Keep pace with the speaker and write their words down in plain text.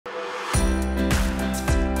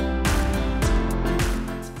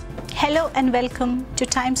Hello and welcome to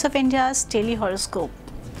Times of India's Daily Horoscope.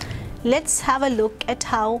 Let's have a look at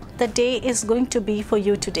how the day is going to be for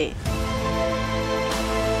you today.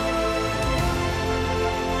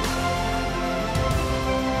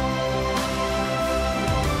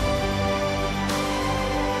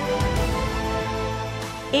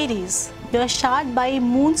 Aries, you are showered by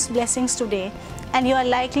moon's blessings today and you are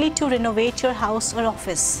likely to renovate your house or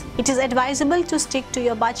office. It is advisable to stick to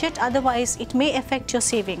your budget, otherwise it may affect your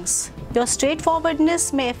savings. Your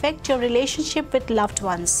straightforwardness may affect your relationship with loved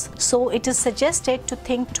ones, so it is suggested to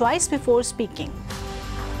think twice before speaking.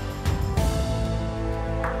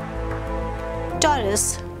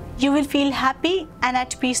 Taurus, you will feel happy and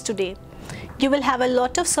at peace today. You will have a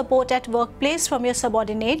lot of support at workplace from your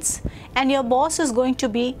subordinates and your boss is going to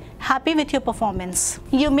be happy with your performance.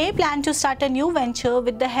 You may plan to start a new venture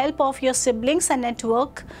with the help of your siblings and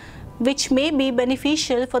network, which may be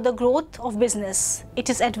beneficial for the growth of business.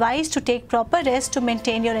 It is advised to take proper rest to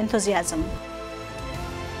maintain your enthusiasm.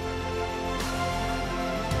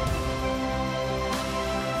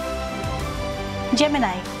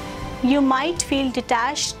 Gemini, you might feel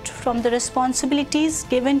detached from the responsibilities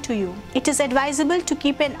given to you. It is advisable to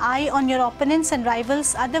keep an eye on your opponents and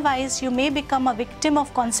rivals, otherwise you may become a victim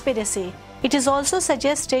of conspiracy. It is also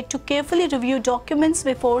suggested to carefully review documents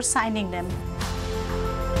before signing them.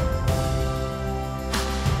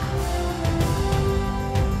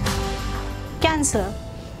 Cancer,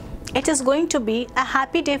 it is going to be a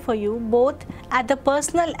happy day for you both at the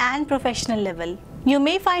personal and professional level. You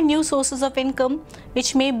may find new sources of income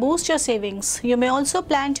which may boost your savings. You may also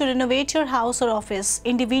plan to renovate your house or office.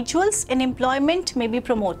 Individuals in employment may be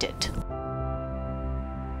promoted.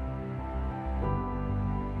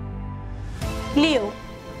 Leo,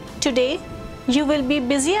 today you will be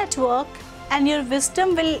busy at work and your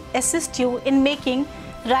wisdom will assist you in making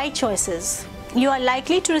right choices. You are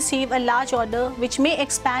likely to receive a large order which may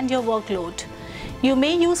expand your workload. You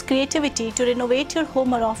may use creativity to renovate your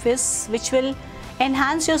home or office, which will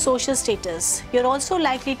enhance your social status. You're also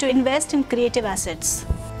likely to invest in creative assets.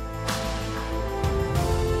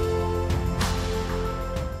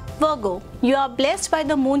 Virgo, you are blessed by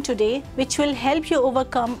the moon today, which will help you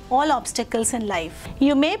overcome all obstacles in life.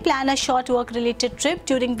 You may plan a short work-related trip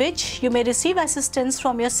during which you may receive assistance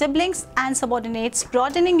from your siblings and subordinates,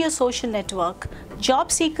 broadening your social network.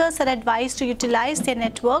 Job seekers are advised to utilize their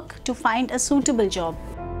network to find a suitable job.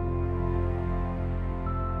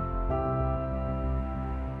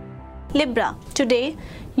 Libra, today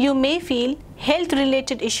you may feel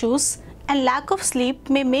health-related issues and lack of sleep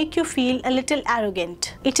may make you feel a little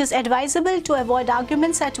arrogant. It is advisable to avoid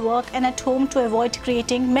arguments at work and at home to avoid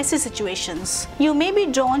creating messy situations. You may be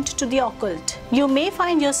drawn to the occult. You may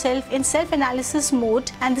find yourself in self-analysis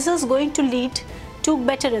mode and this is going to lead to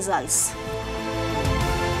better results.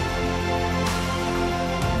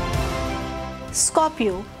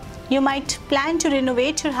 Scorpio, you might plan to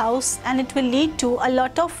renovate your house and it will lead to a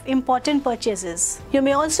lot of important purchases. You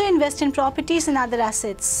may also invest in properties and other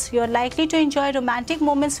assets. You are likely to enjoy romantic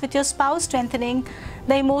moments with your spouse, strengthening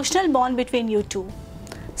the emotional bond between you two.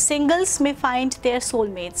 Singles may find their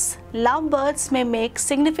soulmates. Lovebirds may make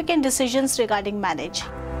significant decisions regarding marriage.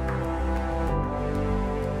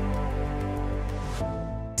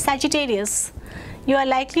 Sagittarius, you are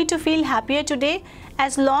likely to feel happier today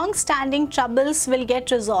as long-standing troubles will get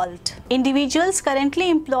resolved. Individuals currently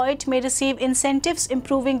employed may receive incentives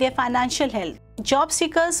improving their financial health. Job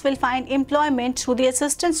seekers will find employment through the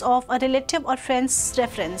assistance of a relative or friend's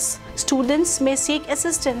reference. Students may seek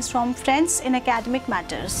assistance from friends in academic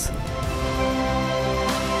matters.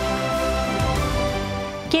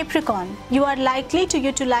 Capricorn, you are likely to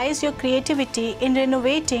utilize your creativity in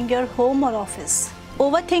renovating your home or office.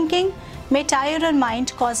 Overthinking may tire your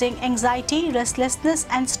mind, causing anxiety, restlessness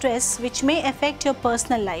and stress which may affect your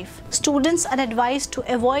personal life. Students are advised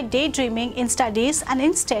to avoid daydreaming in studies and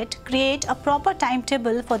instead create a proper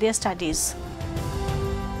timetable for their studies.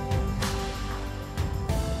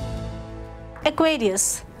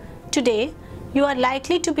 Aquarius, today you are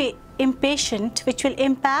likely to be impatient, which will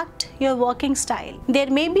impact your working style. There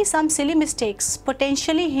may be some silly mistakes,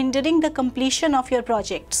 potentially hindering the completion of your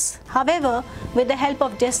projects. However, with the help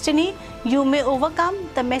of destiny, you may overcome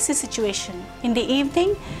the messy situation. In the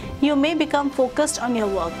evening, you may become focused on your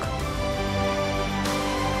work.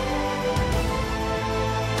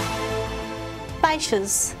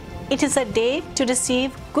 Pisces, it is a day to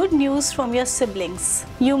receive good news from your siblings.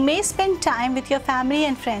 You may spend time with your family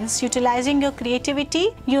and friends utilizing your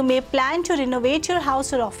creativity. You may plan to renovate your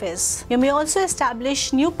house or office. You may also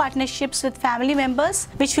establish new partnerships with family members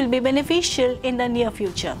which will be beneficial in the near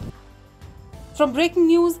future. From breaking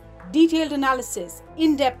news, detailed analysis,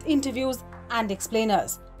 in-depth interviews and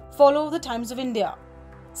explainers. Follow the Times of India.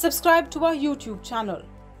 Subscribe to our YouTube channel.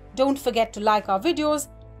 Don't forget to like our videos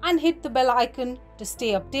and hit the bell icon to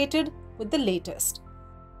stay updated with the latest.